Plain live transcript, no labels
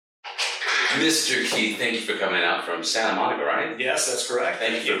Mr. Keith, thank you for coming out from Santa Monica, right? Yes, that's correct.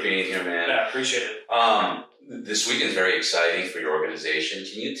 Thank you for being here, man. Yeah, I appreciate it. This weekend is very exciting for your organization.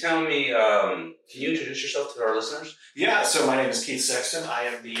 Can you tell me, can you introduce yourself to our listeners? Yeah, so my name is Keith Sexton. I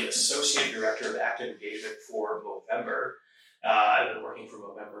am the Associate Director of Active Engagement for Movember. I've been working for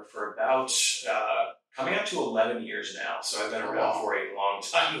Movember for about, coming up to 11 years now, so I've been around for a long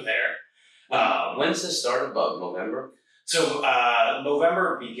time there. When's this started about Movember? So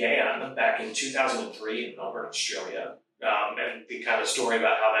Movember began back in 2003 in Melbourne, Australia. And the kind of story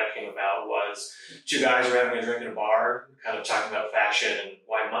about how that came about was two guys were having a drink at a bar, kind of talking about fashion and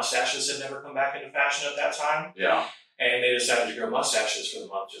why mustaches had never come back into fashion at that time. Yeah. And they decided to grow mustaches for the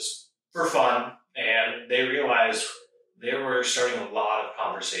month just for fun. And they realized they were starting a lot of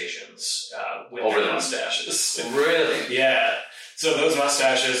conversations with over the mustaches. Really? Yeah. So those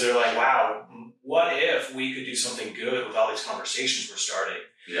mustaches, they're like, wow, what if we could do something good with all these conversations we're starting?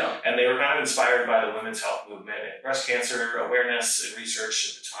 Yeah. And they were kind of inspired by the women's health movement and breast cancer awareness and research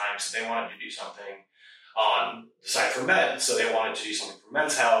at the time. So they wanted to do something on the side for men. So they wanted to do something for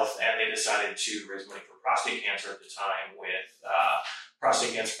men's health, and they decided to raise money for prostate cancer at the time with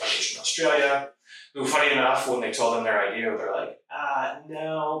Prostate Cancer Foundation Australia, who, funny enough, when they told them their idea, they're like,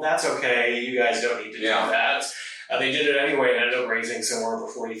 no, that's okay. You guys don't need to do that. They did it anyway and ended up raising somewhere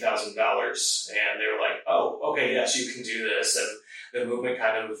over $40,000. And they were like, oh, okay, yes, you can do this. And the movement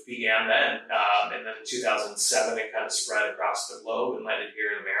kind of began then. And then in 2007, it kind of spread across the globe and landed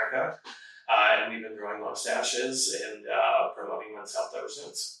here in America. And we've been growing mustaches and promoting men's health ever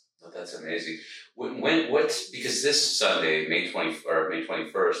since. Oh, that's amazing. Because this Sunday, May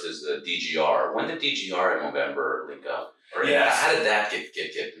 21st, is the DGR. When did DGR and Movember link up? Or how did that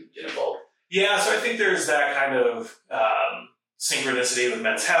get involved? Yeah, so I think there's that kind of synchronicity with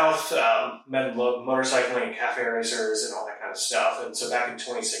men's health. Men love motorcycling and cafe racers and all that kind of stuff. And so back in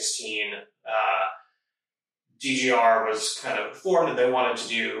 2016, DGR was kind of formed and they wanted to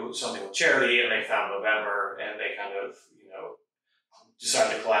do something with charity, and they found Movember, and they kind of,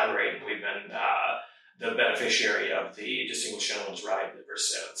 decided to collaborate. And we've been the beneficiary of the Distinguished Gentleman's Ride ever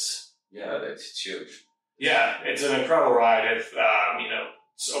since. Yeah, that's huge. Yeah, it's an incredible ride.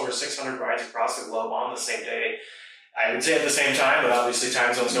 It's over 600 rides across the globe on the same day. I would say at the same time, but obviously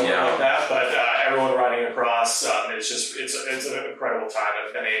time zones don't work like that. But everyone riding across, it's an incredible time.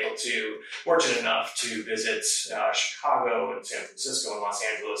 I've been fortunate enough to visit Chicago and San Francisco and Los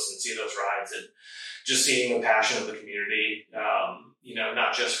Angeles and see those rides, and just seeing the passion of the community,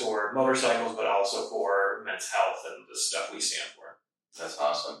 not just for motorcycles, but also for men's health and the stuff we stand for. That's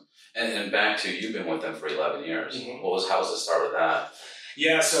awesome. And back to, you've been with them for 11 years. Mm-hmm. How was the start of that?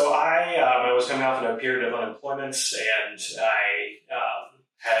 Yeah, so I was coming off in a period of unemployment, and I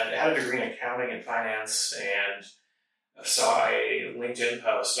had a degree in accounting and finance, and saw a LinkedIn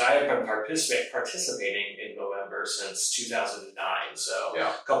post. I have been participating in Movember since 2009, so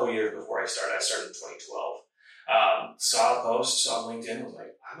a couple of years before I started. I started in 2012. Saw a post on LinkedIn and was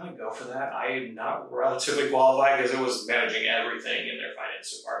like, I might go for that. I am not relatively qualified because it was managing everything in their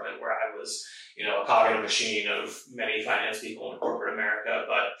finance department, where I was, a cog in a machine of many finance people in corporate America.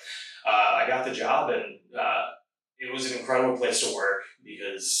 But I got the job, and it was an incredible place to work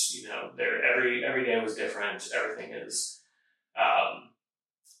because, every day was different. Everything is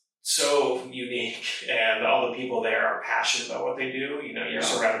so unique, and all the people there are passionate about what they do. You're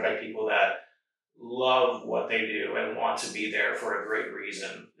surrounded by people that love what they do and want to be there for a great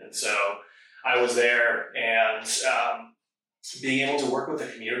reason. And so I was there, and being able to work with the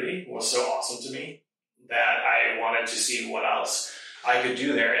community was so awesome to me that I wanted to see what else I could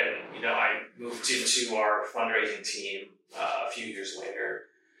do there. And, I moved into our fundraising team a few years later,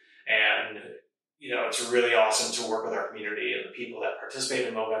 and, it's really awesome to work with our community, and the people that participate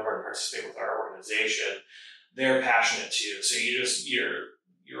in Movember and participate with our organization, they're passionate too. So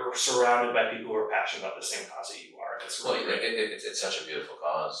you're surrounded by people who are passionate about the same cause that you are. It's such a beautiful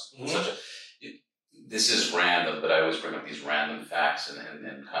cause. Mm-hmm. This is random, but I always bring up these random facts and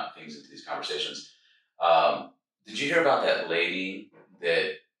things into these conversations. Did you hear about that lady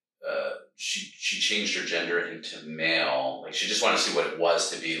that she changed her gender into male? Like, she just wanted to see what it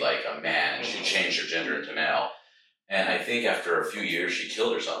was to be like a man, and she changed her gender into male. And I think after a few years, she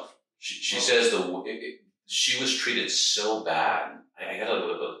killed herself. She says she was treated so bad. I gotta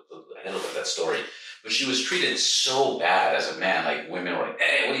look at that story. But she was treated so bad as a man. Like, women were like,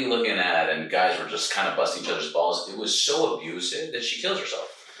 hey, what are you looking at? And guys were just kind of busting each other's balls. It was so abusive that she kills herself.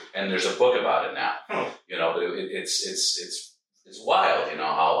 And there's a book about it now. But it's wild,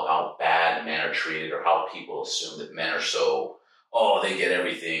 how bad men are treated, or how people assume that men are so, they get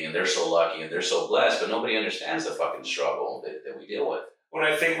everything and they're so lucky and they're so blessed, but nobody understands the fucking struggle that we deal with. When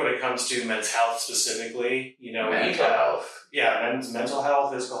it comes to men's health specifically, Mental health. Yeah, men's mental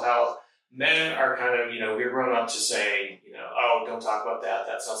health, physical health. Men are kind of, we're grown up to say, oh, don't talk about that.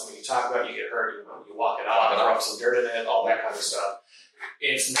 That's not something you talk about. You get hurt. You walk it off, drop some dirt in it, all that kind of stuff.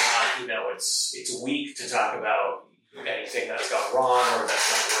 It's not, it's weak to talk about anything that's gone wrong or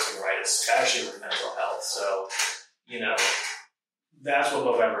that's not working right, especially with mental health. So, that's what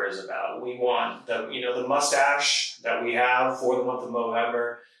Movember is about. We want the mustache that we have for the month of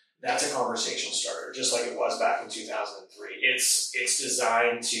Movember. That's a conversation starter, just like it was back in 2003. It's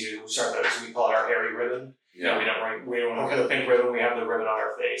designed to start those. We call it our hairy ribbon. Yeah. We don't wear the pink ribbon. We have the ribbon on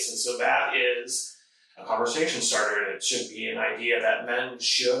our face, and so that is a conversation starter. And it should be an idea that men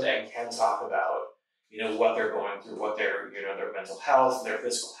should and can talk about. What they're going through, what their mental health, their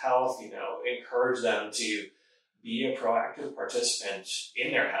physical health. Encourage them to be a proactive participant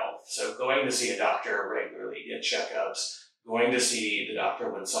in their health. So going to see a doctor regularly, get checkups, going to see the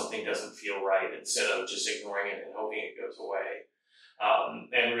doctor when something doesn't feel right instead of just ignoring it and hoping it goes away.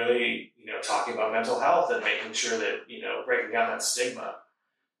 And really, talking about mental health and making sure that, breaking down that stigma,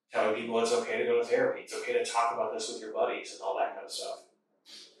 telling people it's okay to go to therapy, it's okay to talk about this with your buddies and all that kind of stuff.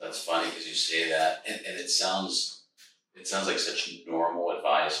 That's funny because you say that, and it sounds like such normal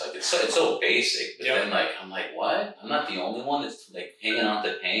advice. Like it's so basic, but then I'm like, what? I'm not the only one that's like hanging on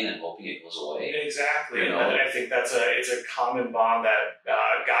to pain and hoping it goes away. Exactly, and I think it's a common bond that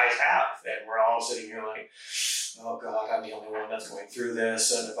guys have, and we're all sitting here like, oh God, I'm the only one that's going through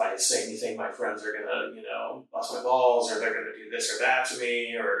this, and if I say anything, my friends are gonna, bust my balls, or they're gonna do this or that to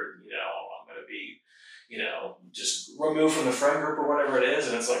me, or I'm gonna be, just removed from the friend group or whatever it is.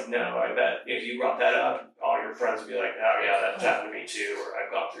 And it's like, no, I bet if you brought that up, all your friends would be like, oh yeah, that happened to me too, or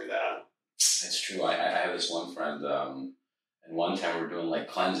I've gone through that. That's true. I have this one friend, and one time we were doing like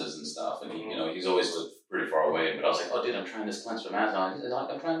cleanses and stuff, and he's always lived pretty far away, but I was like, oh dude, I'm trying this cleanse from Amazon. He's like,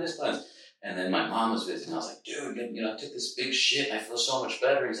 I'm trying this cleanse. And then my mom was visiting. I was like, dude, I took this big shit and I feel so much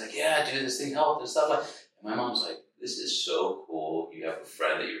better. He's like, yeah, dude, this thing helped and stuff like. And my mom's like, this is so cool. You have a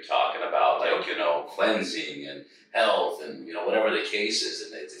friend that you're talking about, like, cleansing and health and, whatever the case is.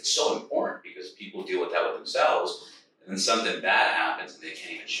 And it's so important because people deal with that with themselves. And then something bad happens and they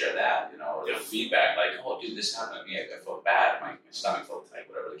can't even share that, or the feedback, like, oh, dude, this happened to me. I felt bad. My stomach felt tight,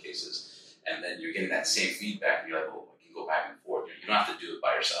 whatever the case is. And then you're getting that same feedback and you're like, oh, I can go back and forth. You don't have to do it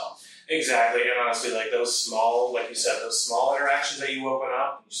by yourself. Exactly. And honestly, like those small, like you said, those small interactions that you open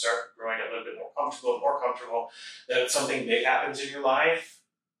up and you start growing a little bit more comfortable, that something big happens in your life,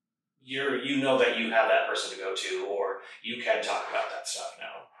 you know that you have that person to go to, or you can talk about that stuff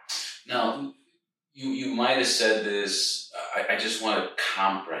now. Now, you might have said this, I just want to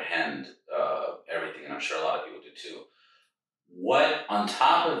comprehend everything, and I'm sure a lot of people do too. What, on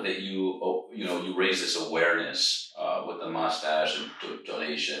top of that, you raise this awareness with the mustache and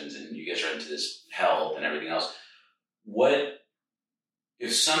donations, and you guys are into this health and everything else. What,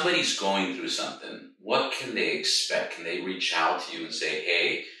 if somebody's going through something, what can they expect? Can they reach out to you and say,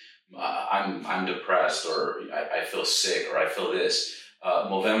 hey, I'm depressed, or I feel sick, or I feel this?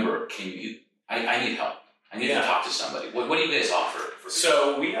 Movember, I need help. I need to talk to somebody. What do you guys offer?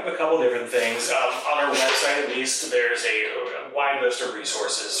 So we have a couple different things. On our website, at least, there's a wide list of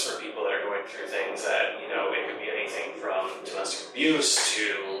resources for people that are going through things that, it could be anything from domestic abuse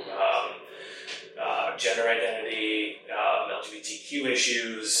to gender identity, LGBTQ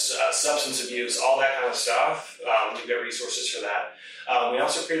issues, substance abuse, all that kind of stuff. We've got resources for that. We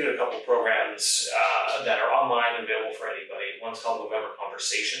also created a couple programs that are online and available for anybody. One's called Movember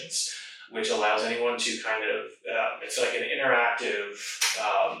Conversations, which allows anyone to kind of, it's like an interactive,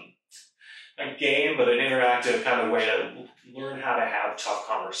 a game, but an interactive kind of way to learn how to have tough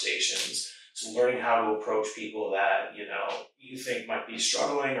conversations. So learning how to approach people that, you think might be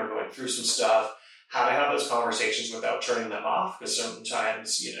struggling or going through some stuff, how to have those conversations without turning them off, because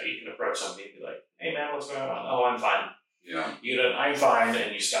sometimes, you can approach somebody and be like, hey man, what's going on? Oh, I'm fine. Yeah. I'm fine,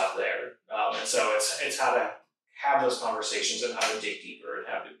 and you stop there. And so it's how to have those conversations and how to dig deeper and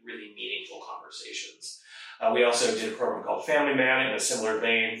have really meaningful conversations. We also did a program called Family Man in a similar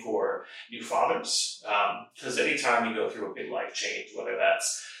vein for new fathers, because anytime you go through a big life change, whether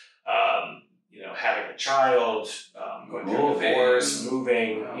that's having a child, going through a divorce,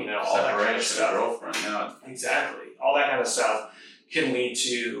 moving, all that kind of stuff. Girlfriend, Exactly. All that kind of stuff can lead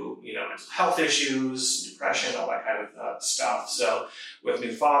to, mental health issues, depression, all that kind of stuff. So with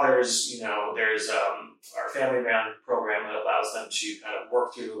new fathers, there's our Family Man program that allows them to kind of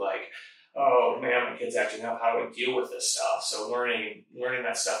work through like, oh man, my kid's acting up, how do I deal with this stuff? So learning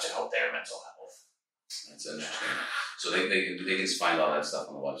that stuff to help their mental health. That's interesting. So they can find all that stuff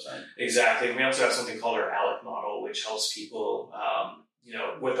on the website. Exactly. We also have something called our ALEC model, which helps people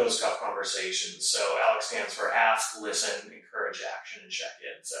with those tough conversations. So Alex stands for ask, listen, encourage action, and check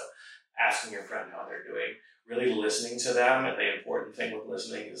in. So asking your friend how they're doing, really listening to them. And the important thing with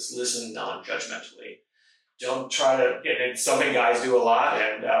listening is listen non-judgmentally. Don't try to, and it's something guys do a lot.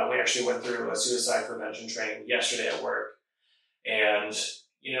 And we actually went through a suicide prevention training yesterday at work. And,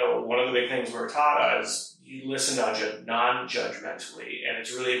 one of the big things we're taught is you listen non-judgmentally. And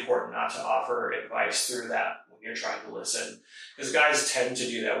it's really important not to offer advice through that when you're trying to listen. Because guys tend to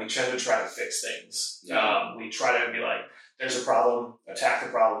do that. We tend to try to fix things. Yeah. We try to be like, there's a problem, attack the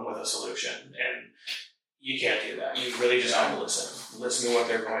problem with a solution. And you can't do that. You really just have to listen to what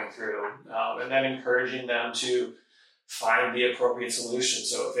they're going through, and then encouraging them to find the appropriate solution.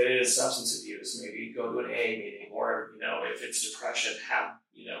 So if it is substance abuse, maybe go to an AA meeting, or, if it's depression,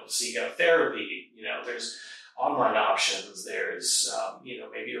 seek out therapy. There's online options. There's,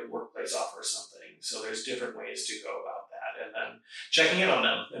 maybe a workplace offers something. So there's different ways to go about that. And then checking in on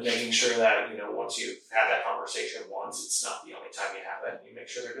them and making sure that, once you've had that conversation once, it's not the only time you have it. You make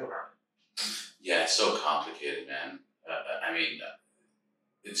sure they're doing all right. Yeah, it's so complicated, man.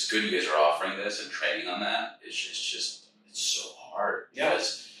 It's good you guys are offering this and training on that. It's so hard. Yeah.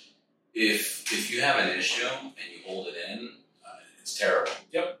 Because if you have an issue and you hold it in, it's terrible.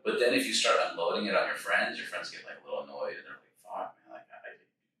 Yep. But then if you start unloading it on your friends get like a little annoyed and they're like, "Fuck, man,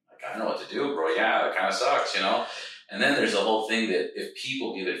 I don't know what to do, bro. Yeah, that kind of sucks, And then there's the whole thing that if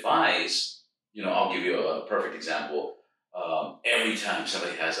people give advice, I'll give you a perfect example. Every time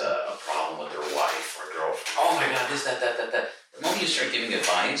somebody has a problem with their wife or girlfriend, oh my God, this, that. The moment you start giving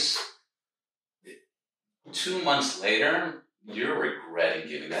advice, 2 months later, you're regretting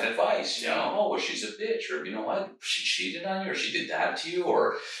giving that advice. Oh, well, she's a bitch, or you know what, she cheated on you, or she did that to you,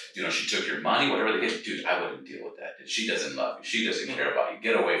 or she took your money, whatever they did. Dude, I wouldn't deal with that. She doesn't love you. She doesn't care about you.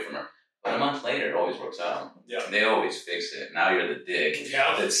 Get away from her. But a month later, it always works out. Yeah. They always fix it. Now you're the dick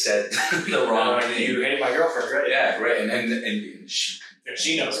that said the You wrong thing. You hate my girlfriend, right? Yeah, great. And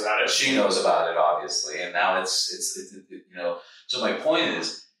she knows about it. She knows about it, obviously. And now it's So my point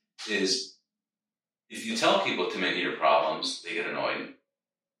is if you tell people to make your problems, they get annoyed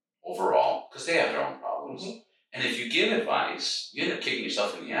overall because they have their own problems. Mm-hmm. And if you give advice, you end up kicking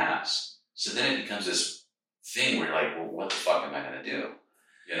yourself in the ass. So then it becomes this thing where you're like, well, what the fuck am I going to do?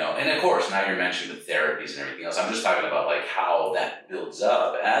 And of course, now you're mentioning the therapies and everything else. I'm just talking about like how that builds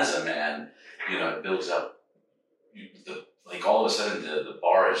up as a man. It builds up. Like all of a sudden, the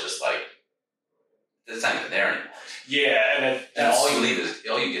bar is just like it's not even there anymore. Yeah, and all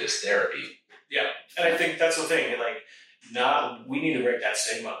you get is therapy. Yeah, and I think that's the thing. Like, we need to break that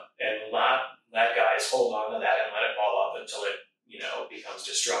stigma and not let guys hold on to that and let it ball up until it becomes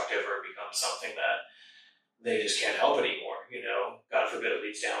destructive or becomes something that they just can't help anymore. God forbid it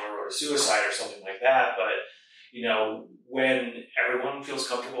leads down a road of suicide or something like that. But, when everyone feels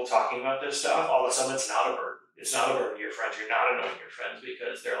comfortable talking about this stuff, all of a sudden it's not a burden. It's not a burden to your friends. You're not annoying your friends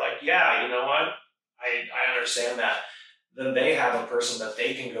because they're like, yeah, you know what? I understand that. Then they have a person that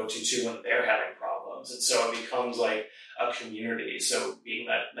they can go to too when they're having problems. And so it becomes like a community. So being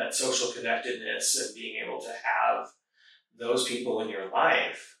that social connectedness and being able to have those people in your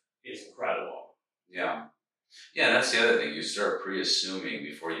life is incredible. Yeah. Yeah, that's the other thing. You start pre-assuming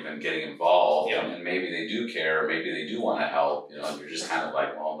before even getting involved, and maybe they do care, maybe they do want to help, and you're just kind of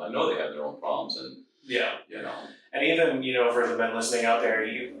like, well, I know they have their own problems, and And even, for the men listening out there,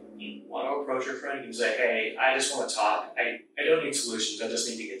 you want to approach your friend, you can say, hey, I just want to talk. I don't need solutions. I just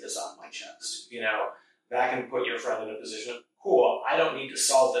need to get this off my chest. That can put your friend in a position of, cool, I don't need to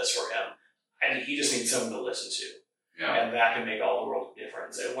solve this for him. And he just needs someone to listen to. Yeah. And that can make all the world of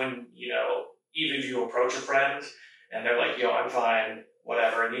difference. And when, even if you approach a friend and they're like, I'm fine,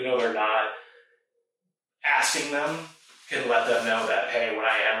 whatever, and they're not, asking them can let them know that, hey, when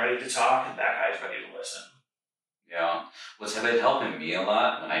I am ready to talk, that guy's ready to listen. Yeah. What's been helping me a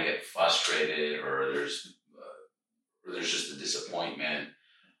lot when I get frustrated or there's just a disappointment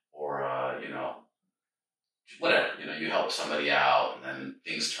or, whatever, you help somebody out and then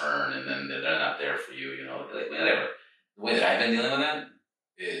things turn and then they're not there for you, like whatever. The way that I've been dealing with it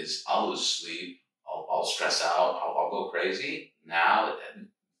is I'll lose sleep, I'll stress out, I'll go crazy. Now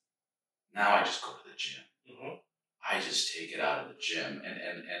I just go to the gym. Mm-hmm. I just take it out of the gym.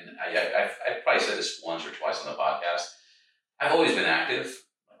 And I've probably said this once or twice on the podcast. I've always been active.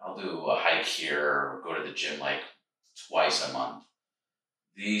 I'll do a hike here or go to the gym like twice a month.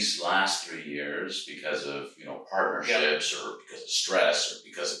 These last 3 years, because of, partnerships or because of stress or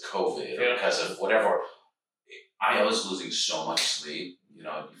because of COVID or because of whatever, I was losing so much sleep. It'd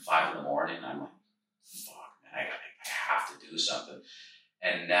be 5 a.m. I'm like, fuck, man, I have to do something.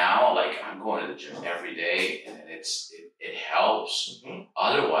 And now, like, I'm going to the gym every day, and it helps.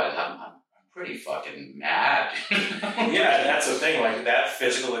 Otherwise, I'm pretty fucking mad. Yeah, and that's the thing. Like, that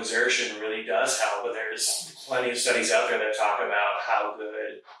physical exertion really does help. But there's plenty of studies out there that talk about how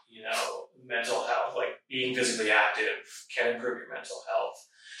good, mental health, like being physically active, can improve your mental health.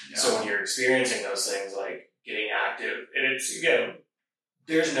 Yeah. So when you're experiencing those things, like getting active, and it's, again,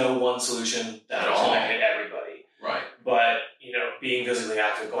 there's no one solution that's going to hit everybody. Right. But, being physically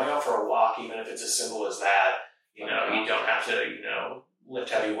active, going out for a walk, even if it's as simple as that, you don't have to, lift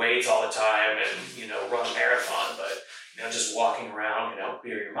heavy weights all the time and, run a marathon, but, just walking around can help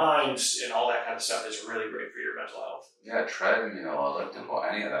clear your mind, and all that kind of stuff is really great for your mental health. Yeah, treadmill, elliptical,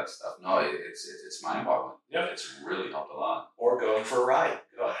 any of that stuff. No, it's mind-boggling. Yep. It's really helped a lot. Or going for a ride.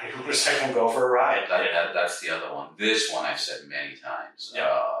 Go on your motorcycle, go for a ride. That's the other one. This one I've said many times. Yep.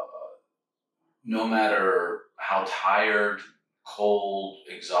 No matter how tired, cold,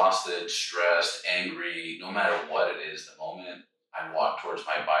 exhausted, stressed, angry, no matter what it is, the moment I walk towards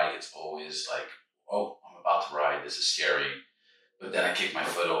my bike, it's always like, oh, I'm about to ride, this is scary. But then I kick my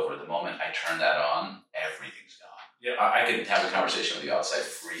foot over. The moment I turn that on, everything's gone. Yep. I could have a conversation with you outside,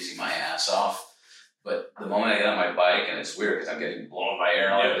 freezing my ass off. But the moment I get on my bike, and it's weird because I'm getting blown by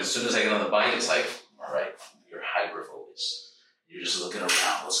air, yep. As soon as I get on the bike, it's like, all right, you're hyper-focused. You're just looking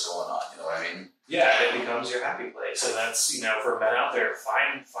around, what's going on, you know what I mean? Yeah, it becomes your happy place. And that's, for men out there,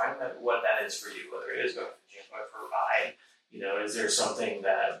 find what that is for you, whether it is going to the gym, going for a ride. Is there something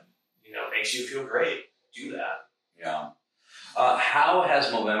that, makes you feel great? Do that. Yeah. How has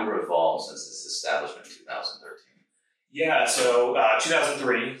Movember evolved since its establishment in 2013? Yeah, so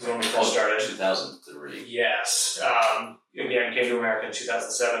 2003 is when we first started. 2003. Yes. Again, came to America in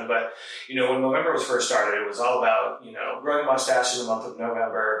 2007. But, when Movember was first started, it was all about, growing a mustache in the month of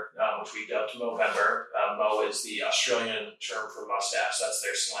November, which we dubbed Movember. Mo is the Australian term for mustache. That's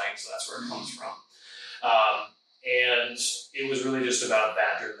their slang, so that's where it comes from. And it was really just about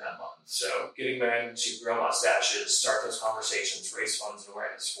that during that month. So getting men to grow mustaches, start those conversations, raise funds and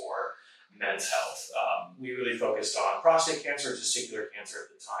awareness for men's health. We really focused on prostate cancer, testicular cancer at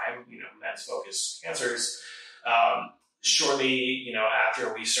the time, men's focused cancers. Shortly,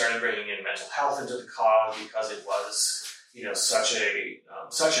 after we started bringing in mental health into the cause, because it was, such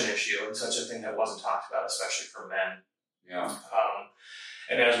an issue and such a thing that wasn't talked about, especially for men. Yeah.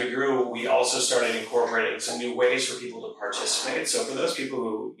 And as we grew, we also started incorporating some new ways for people to participate. So for those people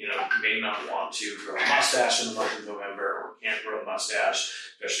who, may not want to grow a mustache in the month of November or can't grow a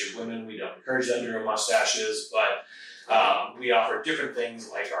mustache, especially women, we don't encourage them to grow mustaches, but we offer different things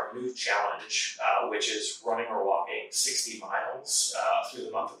like our Move Challenge, which is running or walking 60 miles through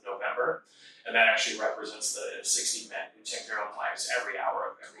the month of November. And that actually represents the 60 men who take their own lives every hour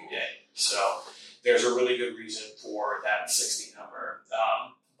of every day. So there's a really good reason for that 60 number.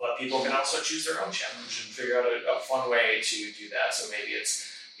 But people can also choose their own challenge and figure out a fun way to do that. So maybe it's,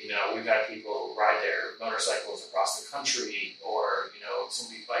 we've had people ride their motorcycles across the country, or,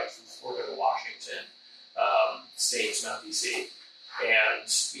 somebody bike from Florida to Washington, states, not DC. And,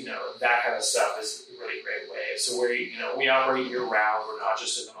 that kind of stuff is a really great way. So we operate year round. We're not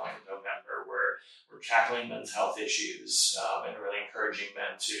just in the month of November. We're tackling men's health issues and really encouraging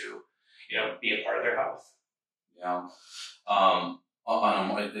men to, be a part of their health. Yeah.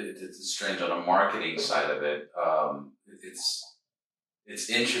 It's strange on a marketing side of it. It's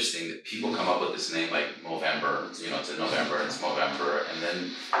interesting that people come up with this name like Movember. It's in November and it's Movember, and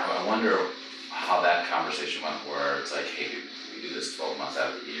then I wonder how that conversation went. Where it's like, hey, we do this 12 months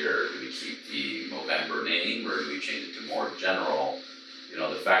out of the year. Do we keep the Movember name, or do we change it to more general?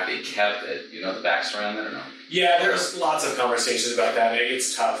 The fact they kept it. The backstory on that, or no? Yeah, there's lots of conversations about that.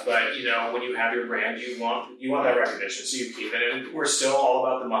 It's tough, but when you have your brand, you want that recognition, so you keep it. And we're still all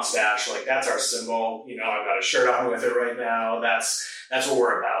about the mustache. Like, that's our symbol. I've got a shirt on with it right now. That's what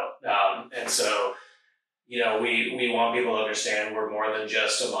we're about. And so, we want people to understand we're more than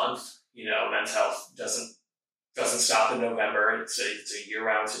just a month. Men's health doesn't stop in November. It's a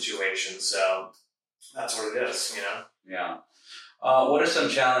year-round situation. So that's what it is. Yeah. What are some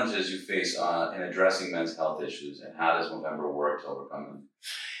challenges you face in addressing men's health issues, and how does Movember work to overcome them?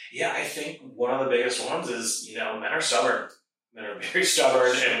 Yeah, I think one of the biggest ones is, men are stubborn. Men are very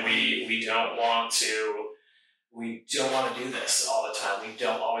stubborn, and we don't want to do this all the time. We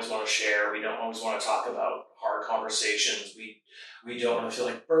don't always want to share. We don't always want to talk about hard conversations. We don't want to feel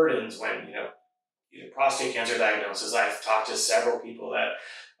like burdens when, prostate cancer diagnosis. I've talked to several people that,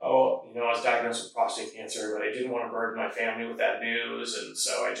 I was diagnosed with prostate cancer, but I didn't want to burden my family with that news, and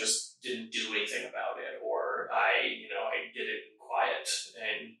so I just didn't do anything about it. Or I did it in quiet,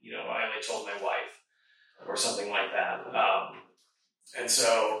 and, I only told my wife, or something like that. And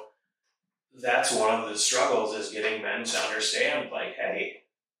so that's one of the struggles, is getting men to understand, like, hey,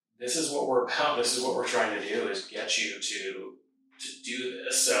 this is what we're about. This is what we're trying to do, is get you to do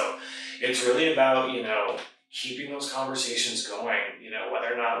this. So it's really about, keeping those conversations going,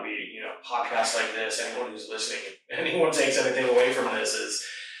 whether or not we, podcasts like this, anyone who's listening, if anyone takes anything away from this, is,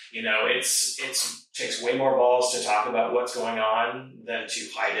 it's takes way more balls to talk about what's going on than to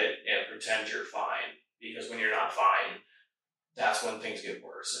hide it and pretend you're fine. Because when you're not fine, that's when things get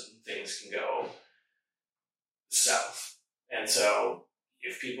worse and things can go south. And so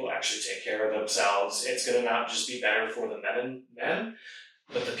if people actually take care of themselves, it's going to not just be better for the men,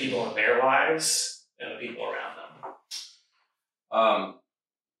 but the people in their lives and the people around them.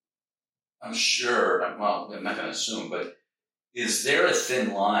 I'm sure, well, I'm not going to assume, but is there a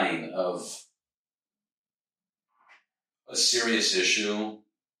thin line of a serious issue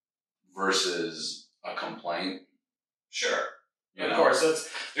versus a complaint? Sure. Of course,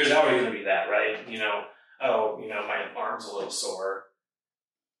 there's always going to be that, right? My arm's a little sore.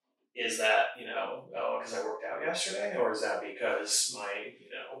 Is that, because I worked out yesterday? Or is that because my,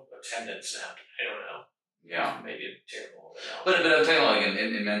 attendance snapped? I don't know. Yeah. Maybe a terrible analogy. But I'm telling you, like,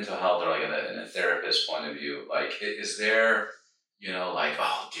 in mental health, or like in a therapist point of view, like, is there, like,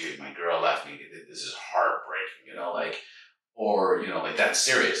 oh, dude, my girl left me. This is heartbreaking, or, like, that's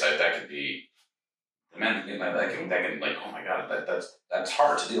serious. That could be, the man, that can like, oh my God, that's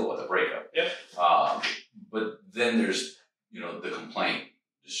hard to deal with, a breakup. Yep. But then there's, the complaint.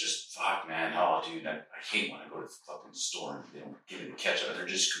 It's just, fuck, man, oh, dude, I hate when I go to the fucking store and they don't give me the ketchup, and they're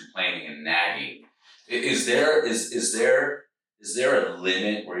just complaining and nagging. Is there a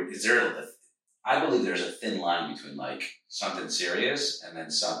limit where I believe there's a thin line between, like, something serious and then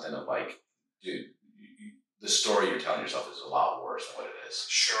something of, like, dude, the story you're telling yourself is a lot worse than what it is.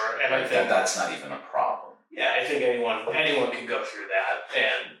 Sure, and like, I think that's not even a problem. Yeah, I think anyone can go through that.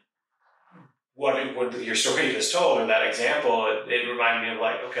 And what your story you just told, or that example, it reminded me of,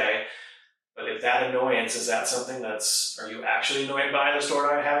 like, okay, but if that annoyance, is that something are you actually annoyed by the store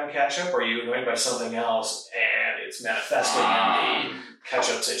not having ketchup, or are you annoyed by something else and it's manifesting in the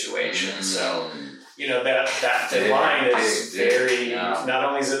ketchup situation? So, that thin line is very, not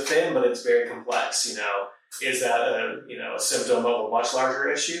only is it thin, but it's very complex, Is that a symptom of a much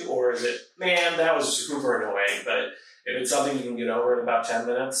larger issue, or is it, man, that was super annoying, but if it's something you can get over in about 10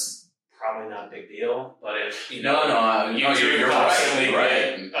 minutes, probably not a big deal. But if you're constantly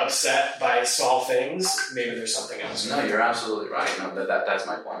get upset by small things, maybe there's something else. No, you're absolutely right. No, that's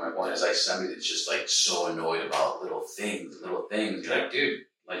my point. My point is, like, somebody that's just, like, so annoyed about little things. You're like, dude,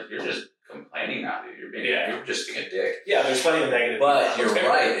 like, you're just complaining now, dude. You're just being a dick. Yeah, there's plenty of negative. But you're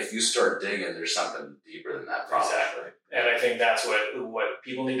right. If you start digging, there's something deeper than that problem. Exactly. And I think that's what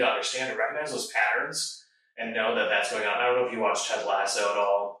people need to understand and recognize those patterns and know that that's going on. I don't know if you watched Ted Lasso at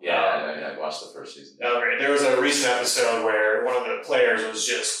all. Yeah, I watched the first season. Oh, great. There was a recent episode where one of the players was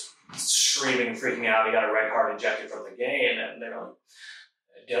just screaming, freaking out. He got a red card ejected from the game, and they're like,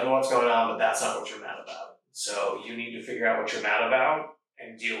 I don't know what's going on, but that's not what you're mad about. So you need to figure out what you're mad about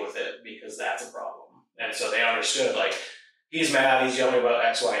and deal with it, because that's a problem. And so they understood, like, he's mad, he's yelling about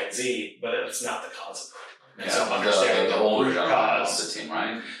X, Y, and Z, but it's not the cause of it. Yeah, so understanding the older gentleman of the team,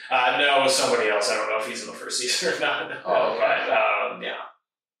 right? No, it was somebody else. I don't know if he's in the first season or not. Oh, okay. But yeah.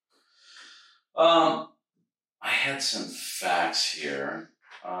 I had some facts here.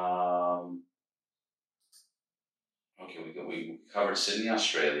 Okay, we covered Sydney,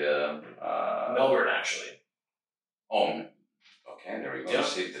 Australia. Melbourne, actually. Oh, okay, there we go. Yep.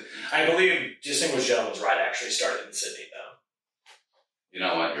 I believe Distinguished Gentleman's Ride actually started in Sydney, though. You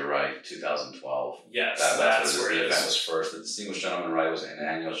know what? You're right. 2012. Yes, that's where the event was first. The Distinguished Gentleman Ride was an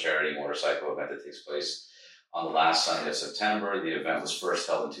annual charity motorcycle event that takes place on the last Sunday of September. The event was first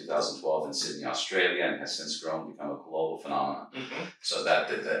held in 2012 in Sydney, Australia, and has since grown to become a global phenomenon. Mm-hmm. So that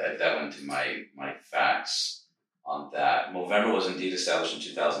went to my facts on that. Movember was indeed established in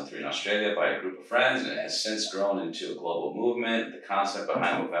 2003 in Australia by a group of friends, and it has since grown into a global movement. The concept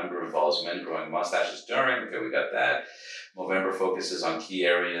behind Movember involves men growing mustaches during. Okay, we got that. Movember focuses on key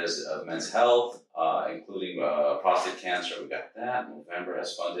areas of men's health, including prostate cancer. We got that. Movember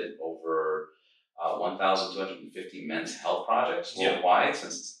has funded over 1,250 men's health projects worldwide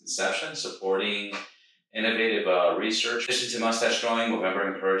since its inception, supporting innovative research. In addition to mustache growing,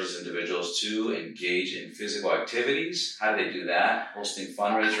 Movember encourages individuals to engage in physical activities. How do they do that? Hosting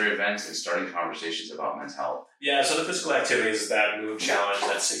fundraiser events and starting conversations about men's health. Yeah, so the physical activities is that move challenge,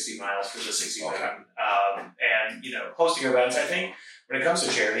 that's 60 miles for the 60 women. And, hosting events, I think, when it comes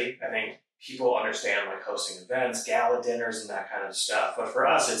to charity, I think people understand, like, hosting events, gala dinners, and that kind of stuff. But for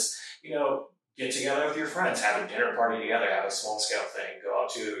us, it's, get together with your friends, have a dinner party together, have a small scale thing, go out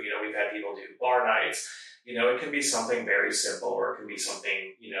to, we've had people do bar nights. It can be something very simple, or it can be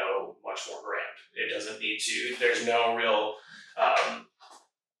something, much more grand. It doesn't need to, there's no real,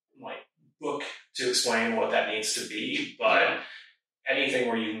 book to explain what that needs to be, but anything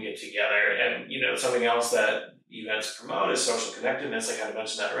where you can get together. And, something else that events promote is social connectedness. I kind of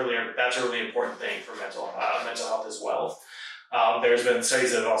mentioned that earlier, but that's a really important thing for mental health as well. There's been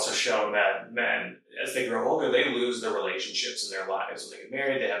studies that have also shown that men, as they grow older, they lose their relationships in their lives. When they get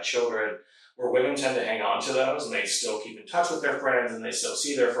married, they have children, where women tend to hang on to those, and they still keep in touch with their friends, and they still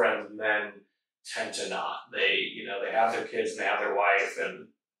see their friends. Men tend to not. They have their kids and they have their wife, and,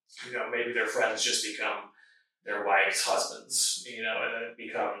 maybe their friends just become their wife's husbands, and then it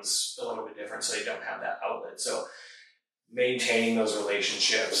becomes a little bit different, so they don't have that outlet. So maintaining those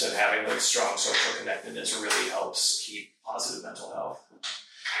relationships and having like strong social connectedness really helps keep positive mental health.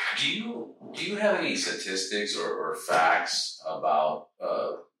 Do you have any statistics or facts about,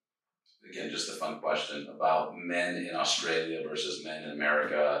 again, just a fun question, about men in Australia versus men in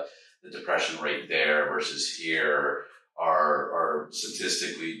America, the depression rate there versus here? Are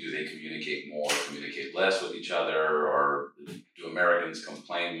statistically, do they communicate more, communicate less with each other, or do Americans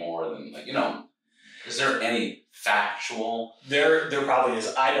complain more than, is there any factual? There probably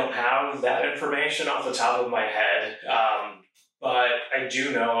is. I don't have that information off the top of my head, but I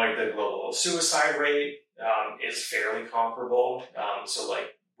do know the global suicide rate is fairly comparable. So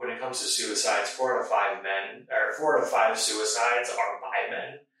when it comes to suicides, 4 out of 5 suicides are by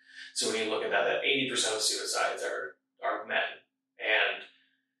men. So when you look at that 80% of suicides are men,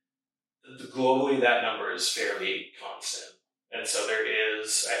 and globally that number is fairly constant. And so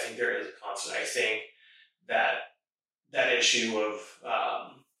I think there is a constant. I think that issue of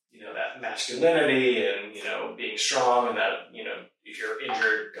that masculinity and being strong, and that if you're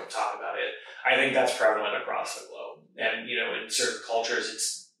injured, don't talk about it. I think that's prevalent across the globe, and in certain cultures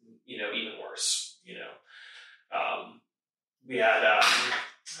it's even worse. We had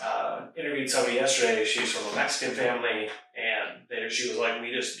interviewed somebody yesterday. She's from a Mexican family, and she was like,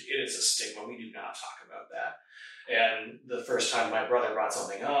 it is a stigma. We do not talk about that. And the first time my brother brought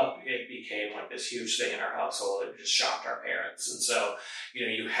something up, it became this huge thing in our household. It just shocked our parents. And so,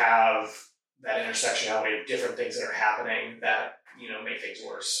 you have that intersectionality of different things that are happening that, make things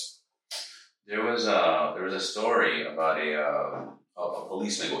worse. There was a story about a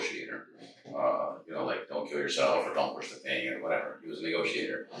police negotiator. Don't kill yourself or don't push the thing or whatever. He was a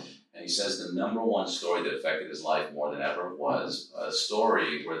negotiator. And he says the number one story that affected his life more than ever was a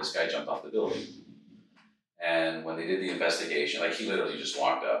story where this guy jumped off the building. And when they did the investigation, he literally just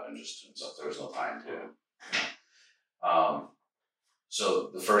walked up and there was no time to. So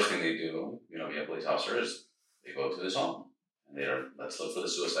the first thing they do, being a police officer, is they go to his home and let's look for the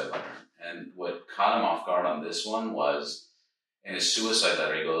suicide letter. And what caught him off guard on this one was, in his suicide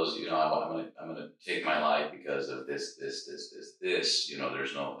letter, he goes, I'm gonna take my life because of this. There's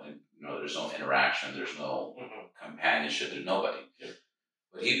no interaction, there's no companionship, there's nobody. Yeah.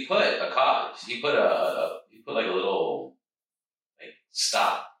 But he put a cause. He put a little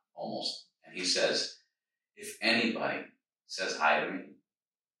stop almost, and he says, if anybody says hi to me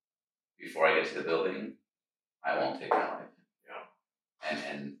before I get to the building, I won't take my life. Yeah.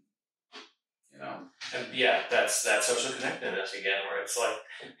 And yeah, that's that social connectedness again, where it's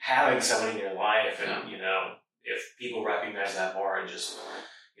having somebody in your life, and if people recognize that more, and just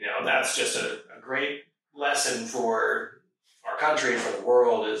that's just a great lesson for our country, for the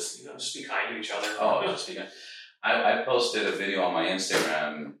world, is just be kind to each other. Oh, just be kind. I posted a video on my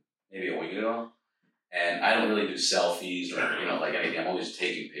Instagram maybe a week ago, and I don't really do selfies or anything. I'm always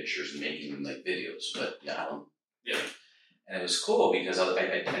taking pictures and making videos, but I don't. Yeah. And it was cool because I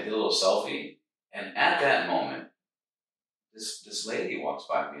did a little selfie. And at that moment, this lady walks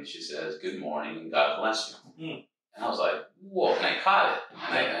by me and she says, "Good morning and God bless you." Mm. And I was like, "Whoa!" And I caught it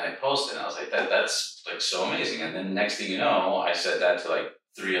and I posted. And I was like, "That's so amazing." And then next thing you know, I said that to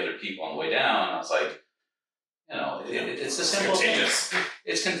 3 other people on the way down. And I was like, it's a simple thing.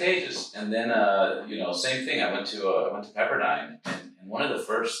 It's contagious. And then same thing. I went to Pepperdine, and one of the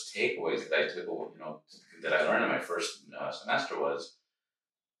first takeaways that I took, that I learned in my first semester was,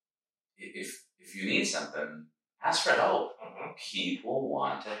 if you need something, ask for help. Mm-hmm. People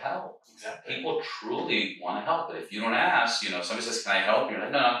want to help. Exactly. People truly want to help. But if you don't ask, somebody says, "Can I help?" You're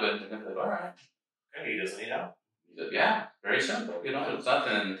like, "No, I'm good." They're going to be like, "All right." He doesn't need help. Yeah, very simple. It's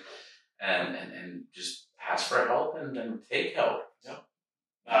nothing. And just ask for help and then take help. Yeah.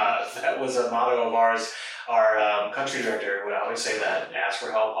 That was a motto of ours. Our country director would always say that: ask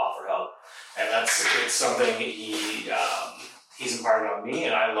for help, offer help. And it's something he he's imparted on me,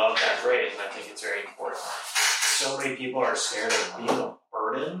 and I love that phrase, and I think it's very important. So many people are scared of being a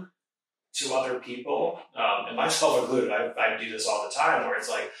burden to other people, and myself included. I do this all the time, where it's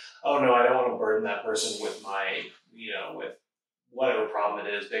like, oh no, I don't want to burden that person with my, with whatever problem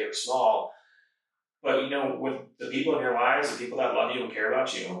it is, big or small. But with the people in your lives, the people that love you and care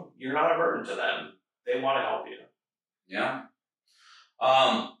about you, you're not a burden to them. They want to help you. Yeah.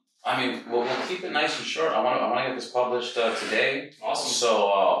 We'll keep it nice and short. I want to get this published today. Awesome. So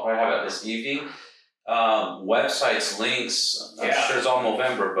I'll probably have it this evening. Websites, links. I'm sure it's all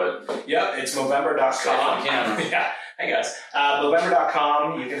Movember, but yeah, it's Movember.com. Yeah. Hey guys,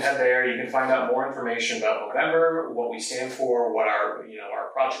 Movember.com. You can head there. You can find out more information about Movember, what we stand for, what our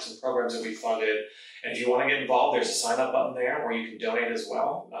projects and programs that we funded. And if you want to get involved, there's a sign up button there where you can donate as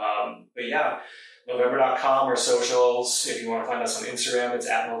well. But yeah, Movember.com or socials. If you want to find us on Instagram, it's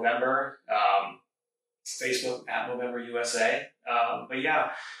at Movember. Facebook at Movember USA. But yeah,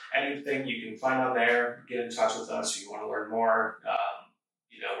 anything you can find on there, get in touch with us if you want to learn more.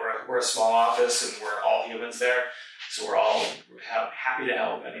 We're a small office and we're all humans there. So we're all happy to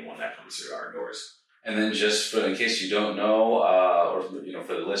help anyone that comes through our doors. And then just in case you don't know, or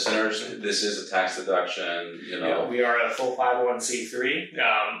for the listeners, this is a tax deduction. Yeah, we are a full 501c3.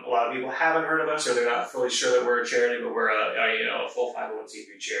 A lot of people haven't heard of us, or they're not fully sure that we're a charity, but we're a full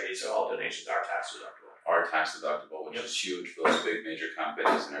 501c3 charity. So all donations are tax deductible. Which is huge for those big major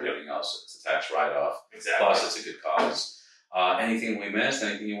companies and everything else. It's a tax write-off. Exactly. Plus, it's a good cause. Anything we missed?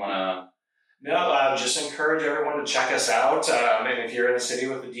 Anything you want to? No, just encourage everyone to check us out. And if you're in the city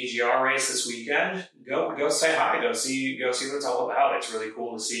with the DGR race this weekend, go say hi. Go see what it's all about. It's really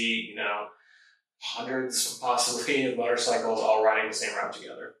cool to see, hundreds possibly of motorcycles all riding the same route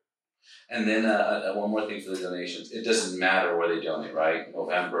together. And then one more thing for the donations. It doesn't matter where they donate, right?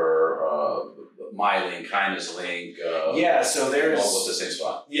 Movember, My Link, Kindness Link. So there's all the same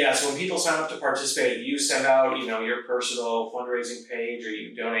spot. Yeah, so when people sign up to participate, you send out, your personal fundraising page, or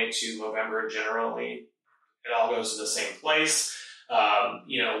you donate to Movember generally. It all goes to the same place.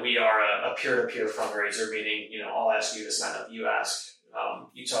 We are a peer-to-peer fundraiser, meaning, I'll ask you to sign up. You ask,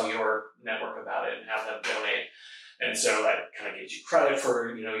 you tell your network about it and have them donate. And so that kind of gives you credit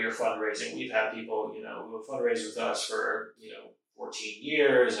for, your fundraising. We've had people, who have fundraised with us for, 14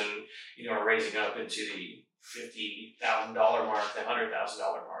 years and, are raising up into the $50,000 mark, the $100,000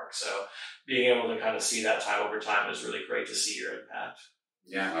 mark. So being able to kind of see that time over time is really great to see your impact.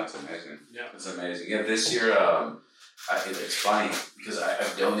 Yeah, that's amazing. Yeah. That's amazing. Yeah, this year, it's funny because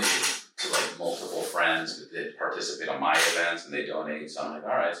I've donated to multiple friends that participate on my events and they donate. So I'm like, all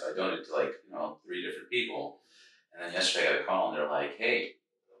right, so I donated to 3 different people. And then yesterday I got a call and they're like, hey,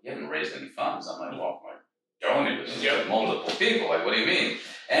 you haven't raised any funds. I'm like, well, I donated to multiple people. Like, what do you mean?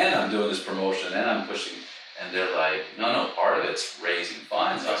 And I'm doing this promotion and I'm pushing. And they're like, no, part of it's raising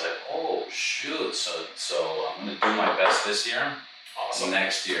funds. I was like, oh, shoot. So I'm going to do my best this year. Awesome.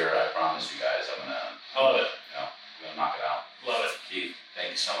 Next year, I promise you guys, I'm going to... I love it. I'm going to knock it out. Love it. Keith,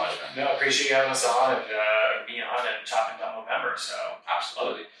 thank you so much, man. No, I appreciate you having us on and me on and talking about Movember. So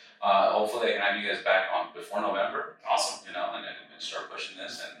absolutely. Hopefully I can have you guys back on before November. Awesome. And start pushing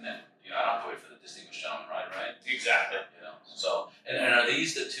this and I don't have to wait for the Distinguished Gentleman Ride, right? Exactly. So, and are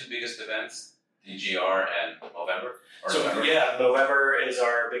these the 2 biggest events, DGR and Movember? Movember is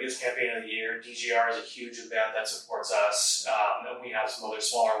our biggest campaign of the year. DGR is a huge event that supports us. And we have some other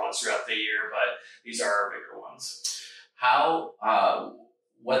smaller ones throughout the year, but these are our bigger ones.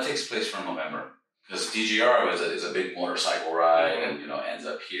 What takes place for Movember? Because DGR is a big motorcycle ride and, ends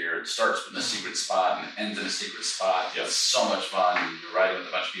up here. It starts in a secret spot and ends in a secret spot. Yep. It's so much fun. You're riding with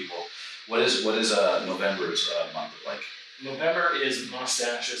a bunch of people. What is Movember's month like? Movember is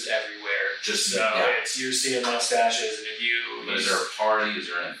mustaches everywhere. You're seeing mustaches, and if you... But is there a party? Is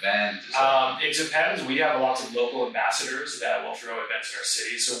there an event? It depends. We have lots of local ambassadors that will throw events in our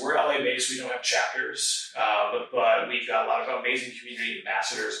city. So we're LA-based. We don't have chapters, but we've got a lot of amazing community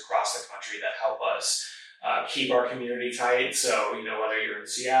ambassadors across the country that help us keep our community tight. So, whether you're in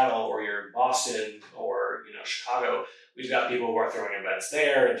Seattle or you're in Boston or, Chicago, we've got people who are throwing events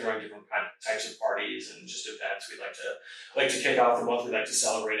there and throwing different types of parties and just events. We'd like to kick off the month. We'd like to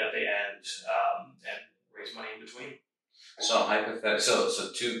celebrate at the end and raise money in between. So so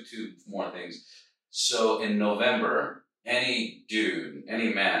 2 more things. So in November, any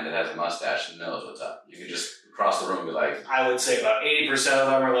man that has a mustache knows what's up. You can just cross the room and be like... I would say about 80% of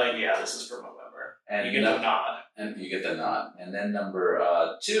them are like, yeah, this is for November. And you get the nod. And you get the nod. And then number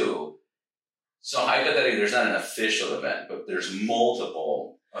 2... So hypothetically, there's not an official event, but there's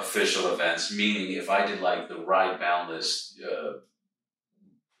multiple official events. Meaning, if I did the Ride Boundless,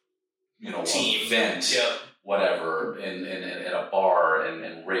 team event, whatever in a bar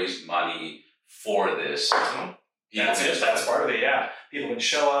and raised money for this. That's it. That's part of it. Yeah, people can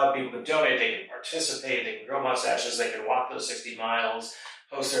show up. People can donate. They can participate. They can grow mustaches. They can walk those 60 miles,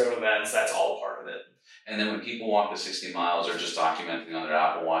 host their own events. That's all part of it. And then when people walk the 60 miles, they're just documenting on their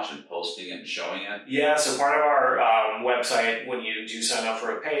Apple Watch and posting it and showing it? Yeah, so part of our website, when you do sign up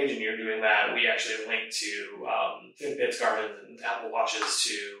for a page and you're doing that, we actually link to Fitbits, Garmin, and Apple Watches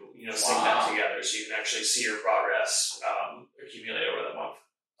to sync that together, so you can actually see your progress accumulate over the month.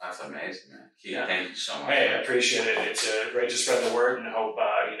 That's amazing, man. Keith, thank you so much. Hey, I appreciate it. It's great to spread the word, and hope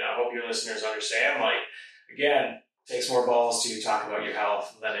your listeners understand. Like, again, it takes more balls to talk about your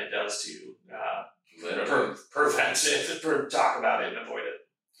health than it does to prevent it, talk about it and avoid it.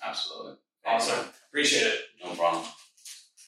 Absolutely. Awesome. Appreciate it. No problem.